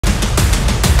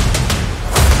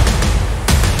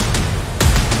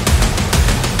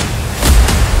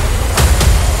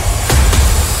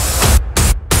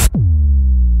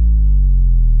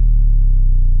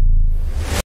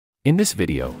In this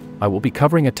video, I will be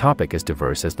covering a topic as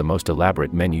diverse as the most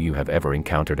elaborate menu you have ever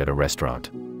encountered at a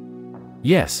restaurant.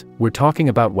 Yes, we're talking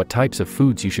about what types of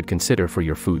foods you should consider for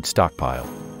your food stockpile.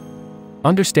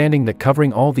 Understanding that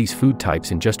covering all these food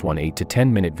types in just one 8 to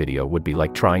 10 minute video would be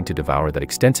like trying to devour that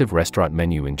extensive restaurant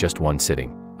menu in just one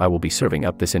sitting, I will be serving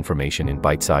up this information in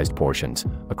bite-sized portions,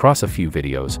 across a few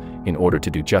videos, in order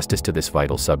to do justice to this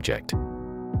vital subject.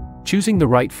 Choosing the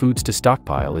right foods to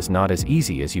stockpile is not as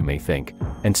easy as you may think,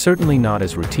 and certainly not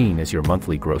as routine as your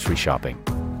monthly grocery shopping.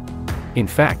 In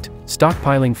fact,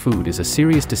 stockpiling food is a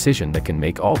serious decision that can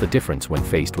make all the difference when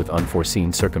faced with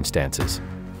unforeseen circumstances.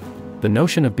 The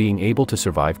notion of being able to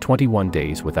survive 21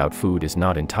 days without food is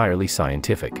not entirely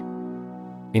scientific.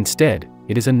 Instead,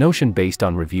 it is a notion based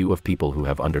on review of people who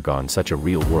have undergone such a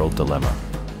real-world dilemma.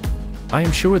 I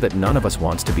am sure that none of us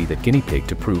wants to be that guinea pig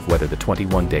to prove whether the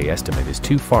 21-day estimate is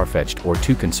too far-fetched or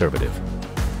too conservative.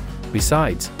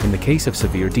 Besides, in the case of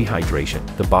severe dehydration,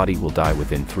 the body will die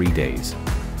within 3 days.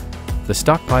 The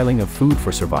stockpiling of food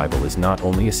for survival is not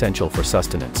only essential for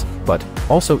sustenance, but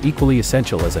also equally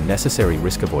essential as a necessary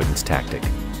risk avoidance tactic.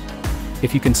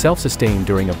 If you can self-sustain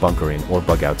during a bunker-in or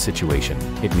bug-out situation,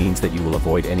 it means that you will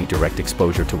avoid any direct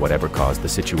exposure to whatever caused the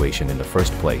situation in the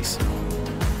first place.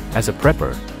 As a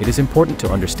prepper, it is important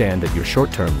to understand that your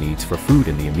short-term needs for food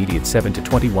in the immediate 7 to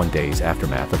 21 days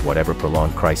aftermath of whatever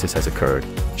prolonged crisis has occurred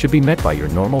should be met by your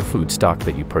normal food stock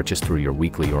that you purchase through your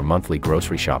weekly or monthly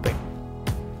grocery shopping.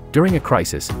 During a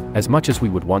crisis, as much as we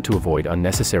would want to avoid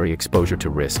unnecessary exposure to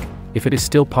risk, if it is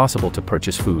still possible to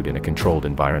purchase food in a controlled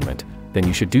environment, then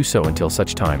you should do so until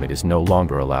such time it is no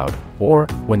longer allowed, or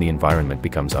when the environment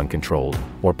becomes uncontrolled,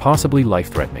 or possibly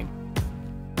life-threatening.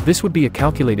 This would be a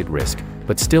calculated risk,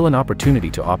 but still an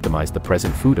opportunity to optimize the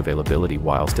present food availability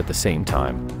whilst at the same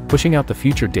time pushing out the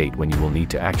future date when you will need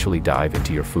to actually dive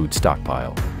into your food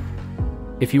stockpile.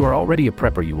 If you are already a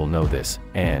prepper, you will know this,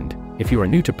 and if you are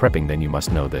new to prepping, then you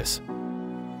must know this.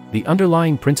 The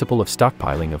underlying principle of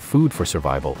stockpiling of food for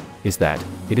survival is that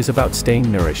it is about staying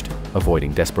nourished,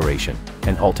 avoiding desperation,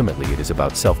 and ultimately it is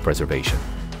about self-preservation.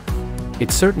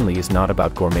 It certainly is not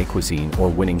about gourmet cuisine or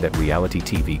winning that reality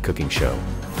TV cooking show.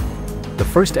 The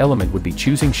first element would be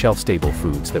choosing shelf-stable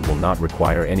foods that will not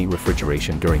require any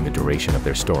refrigeration during the duration of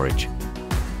their storage.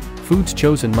 Foods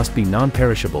chosen must be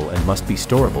non-perishable and must be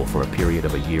storable for a period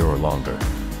of a year or longer.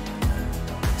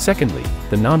 Secondly,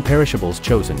 the non-perishables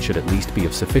chosen should at least be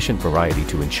of sufficient variety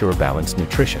to ensure balanced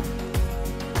nutrition.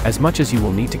 As much as you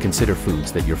will need to consider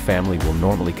foods that your family will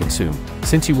normally consume,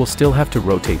 since you will still have to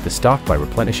rotate the stock by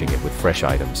replenishing it with fresh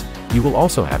items, you will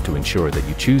also have to ensure that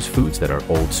you choose foods that are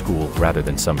old school rather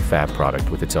than some fab product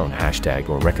with its own hashtag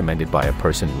or recommended by a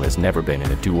person who has never been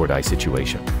in a do-or-die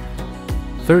situation.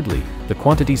 Thirdly, the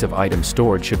quantities of items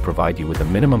stored should provide you with a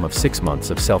minimum of 6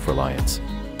 months of self-reliance.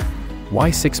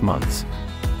 Why 6 months?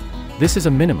 This is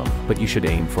a minimum, but you should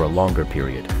aim for a longer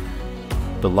period.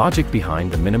 The logic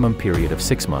behind the minimum period of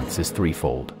 6 months is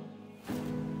threefold.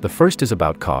 The first is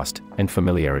about cost and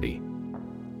familiarity.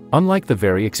 Unlike the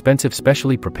very expensive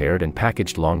specially prepared and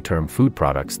packaged long-term food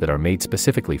products that are made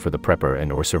specifically for the prepper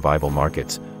and/or survival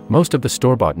markets, most of the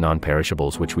store-bought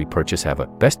non-perishables which we purchase have a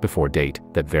best before date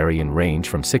that vary in range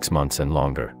from 6 months and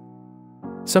longer.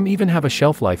 Some even have a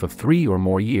shelf life of 3 or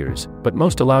more years, but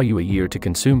most allow you a year to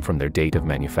consume from their date of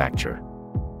manufacture.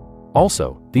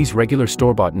 Also, these regular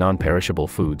store-bought non-perishable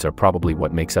foods are probably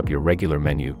what makes up your regular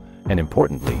menu, and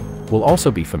importantly, will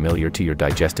also be familiar to your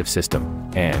digestive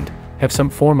system, and have some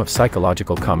form of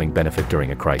psychological calming benefit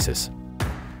during a crisis.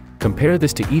 Compare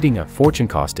this to eating a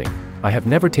fortune-costing, I have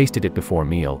never tasted it before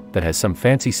meal that has some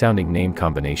fancy-sounding name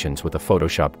combinations with a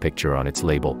photoshopped picture on its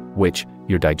label, which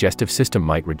your digestive system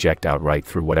might reject outright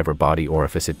through whatever body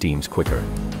orifice it deems quicker.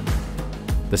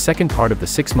 The second part of the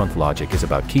 6-month logic is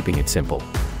about keeping it simple.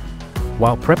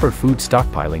 While prepper food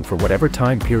stockpiling for whatever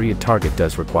time period target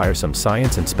does require some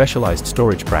science and specialized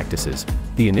storage practices,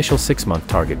 the initial 6-month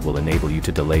target will enable you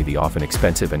to delay the often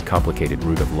expensive and complicated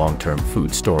route of long-term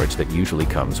food storage that usually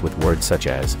comes with words such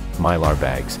as mylar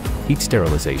bags, heat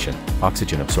sterilization,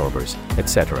 oxygen absorbers,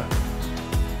 etc.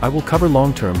 I will cover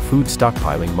long-term food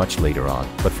stockpiling much later on,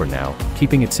 but for now,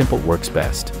 keeping it simple works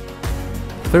best.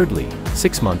 Thirdly,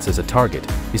 6 months as a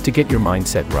target is to get your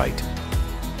mindset right.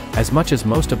 As much as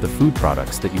most of the food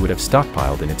products that you would have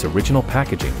stockpiled in its original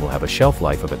packaging will have a shelf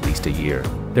life of at least a year,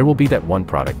 there will be that one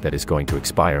product that is going to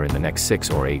expire in the next 6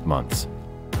 or 8 months.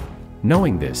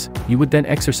 Knowing this, you would then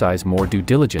exercise more due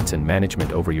diligence and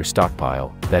management over your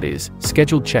stockpile, that is,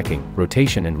 scheduled checking,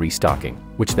 rotation and restocking,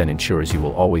 which then ensures you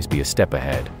will always be a step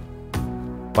ahead.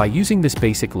 By using this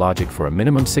basic logic for a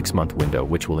minimum 6-month window,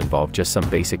 which will involve just some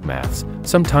basic maths,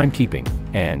 some timekeeping,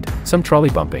 and some trolley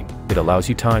bumping, it allows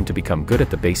you time to become good at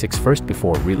the basics first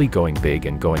before really going big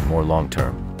and going more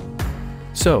long-term.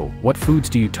 So, what foods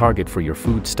do you target for your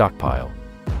food stockpile?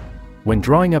 When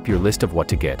drawing up your list of what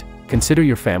to get, consider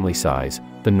your family size,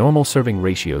 the normal serving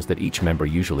ratios that each member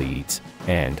usually eats,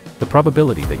 and the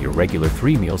probability that your regular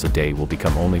 3 meals a day will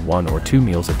become only 1 or 2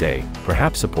 meals a day,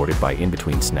 perhaps supported by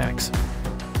in-between snacks.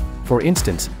 For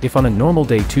instance, if on a normal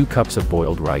day 2 cups of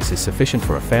boiled rice is sufficient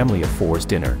for a family of 4's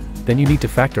dinner, then you need to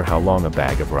factor how long a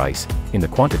bag of rice, in the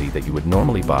quantity that you would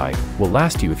normally buy, will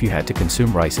last you if you had to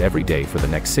consume rice every day for the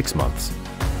next 6 months.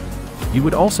 You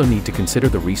would also need to consider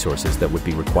the resources that would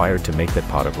be required to make that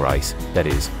pot of rice, that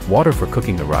is, water for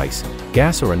cooking the rice,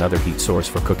 gas or another heat source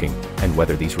for cooking, and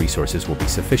whether these resources will be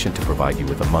sufficient to provide you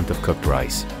with a month of cooked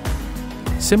rice.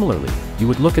 Similarly, you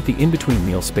would look at the in-between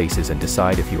meal spaces and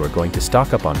decide if you are going to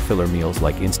stock up on filler meals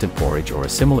like instant porridge or a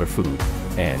similar food,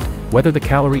 and whether the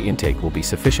calorie intake will be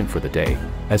sufficient for the day,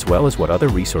 as well as what other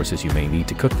resources you may need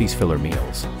to cook these filler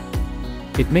meals.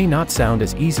 It may not sound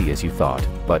as easy as you thought,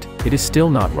 but it is still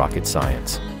not rocket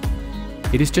science.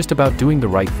 It is just about doing the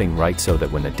right thing right so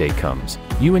that when the day comes,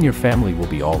 you and your family will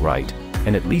be all right,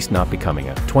 and at least not becoming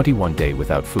a 21-day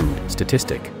without food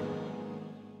statistic.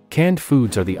 Canned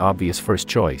foods are the obvious first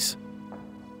choice.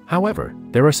 However,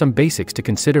 there are some basics to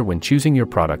consider when choosing your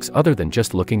products other than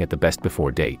just looking at the best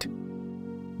before date.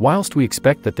 Whilst we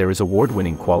expect that there is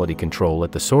award-winning quality control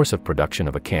at the source of production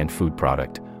of a canned food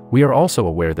product, we are also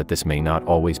aware that this may not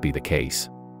always be the case.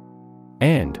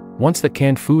 And, once the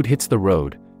canned food hits the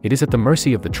road, it is at the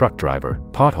mercy of the truck driver,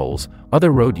 potholes,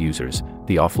 other road users,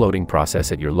 the offloading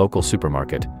process at your local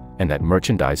supermarket, and that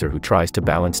merchandiser who tries to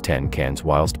balance 10 cans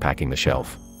whilst packing the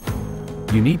shelf.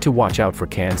 You need to watch out for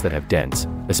cans that have dents,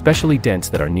 especially dents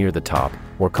that are near the top,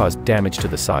 or cause damage to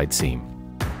the side seam.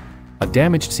 A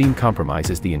damaged seam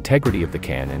compromises the integrity of the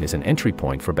can and is an entry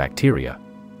point for bacteria.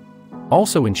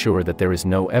 Also ensure that there is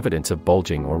no evidence of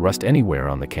bulging or rust anywhere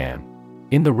on the can.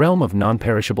 In the realm of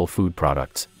non-perishable food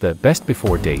products, the best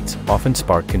before dates often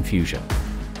spark confusion.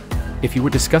 If you were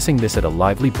discussing this at a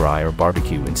lively braai or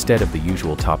barbecue instead of the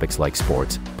usual topics like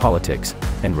sports, politics,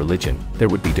 and religion, there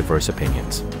would be diverse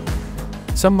opinions.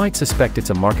 Some might suspect it's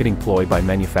a marketing ploy by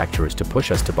manufacturers to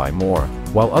push us to buy more,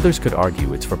 while others could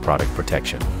argue it's for product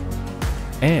protection.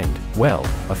 And, well,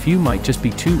 a few might just be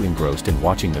too engrossed in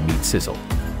watching the meat sizzle.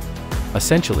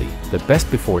 Essentially, the best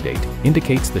before date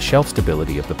indicates the shelf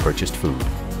stability of the purchased food.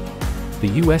 The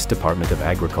U.S. Department of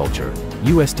Agriculture,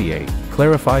 USDA,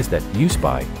 clarifies that use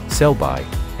by, sell by,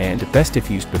 and best if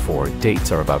used before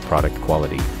dates are about product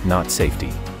quality, not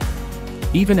safety.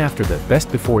 Even after the best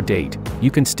before date,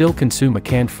 you can still consume a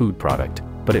canned food product,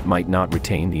 but it might not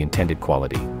retain the intended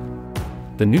quality.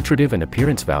 The nutritive and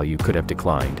appearance value could have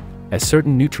declined, as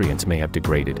certain nutrients may have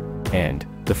degraded, and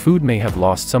the food may have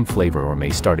lost some flavor or may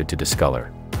started to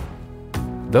discolor.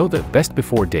 Though the best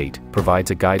before date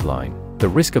provides a guideline, the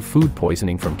risk of food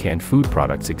poisoning from canned food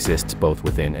products exists both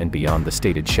within and beyond the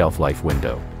stated shelf life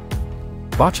window.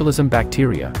 Botulism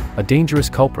bacteria, a dangerous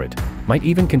culprit, might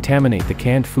even contaminate the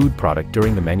canned food product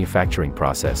during the manufacturing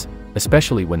process,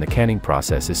 especially when the canning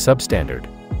process is substandard.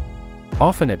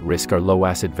 Often at risk are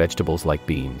low-acid vegetables like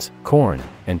beans, corn,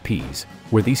 and peas,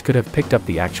 where these could have picked up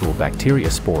the actual bacteria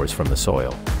spores from the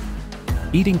soil.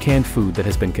 Eating canned food that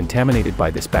has been contaminated by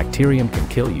this bacterium can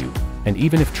kill you, and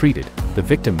even if treated, the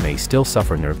victim may still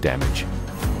suffer nerve damage.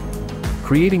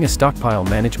 Creating a stockpile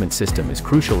management system is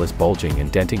crucial as bulging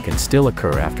and denting can still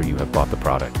occur after you have bought the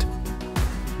product.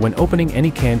 When opening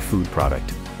any canned food product,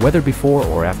 whether before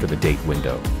or after the date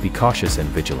window, be cautious and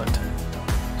vigilant.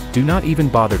 Do not even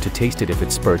bother to taste it if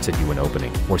it spurts at you when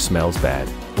opening, or smells bad,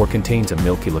 or contains a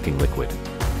milky-looking liquid.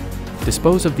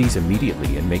 Dispose of these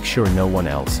immediately and make sure no one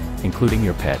else, including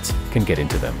your pets, can get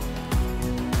into them.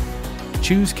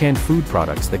 Choose canned food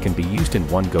products that can be used in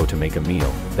one go to make a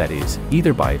meal, that is,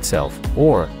 either by itself,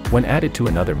 or when added to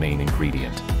another main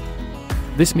ingredient.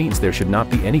 This means there should not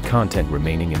be any content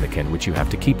remaining in the can which you have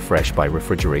to keep fresh by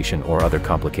refrigeration or other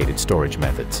complicated storage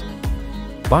methods.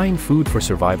 Buying food for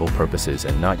survival purposes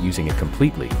and not using it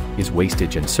completely is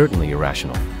wastage and certainly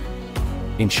irrational.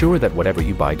 Ensure that whatever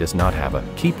you buy does not have a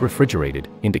 "keep refrigerated"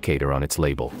 indicator on its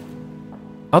label.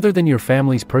 Other than your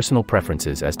family's personal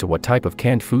preferences as to what type of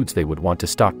canned foods they would want to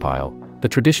stockpile, the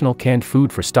traditional canned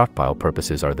food for stockpile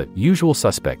purposes are the usual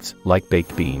suspects, like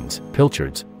baked beans,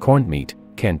 pilchards, corned meat,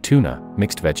 canned tuna,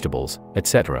 mixed vegetables,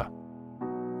 etc.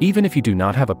 Even if you do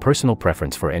not have a personal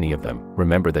preference for any of them,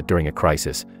 remember that during a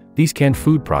crisis, these canned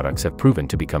food products have proven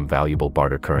to become valuable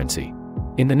barter currency.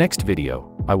 In the next video,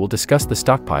 I will discuss the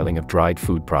stockpiling of dried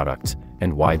food products,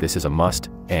 and why this is a must,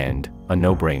 and a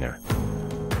no-brainer.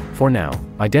 For now,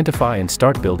 identify and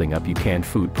start building up your canned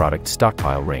food product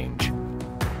stockpile range.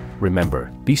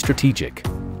 Remember, be strategic.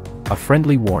 A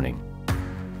friendly warning.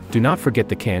 Do not forget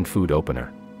the canned food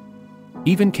opener.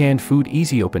 Even canned food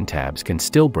easy open tabs can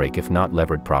still break if not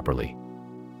levered properly.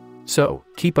 So,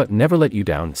 keep a never let you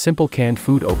down simple canned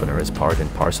food opener as part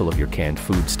and parcel of your canned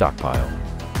food stockpile,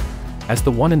 as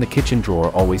the one in the kitchen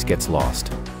drawer always gets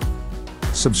lost.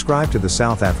 Subscribe to the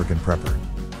South African Prepper.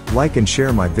 Like and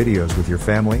share my videos with your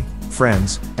family,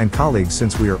 friends, and colleagues,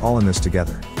 since we are all in this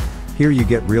together. Here you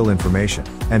get real information,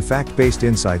 and fact-based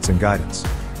insights and guidance.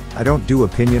 I don't do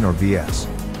opinion or BS.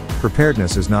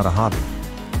 Preparedness is not a hobby.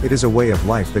 It is a way of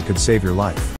life that could save your life.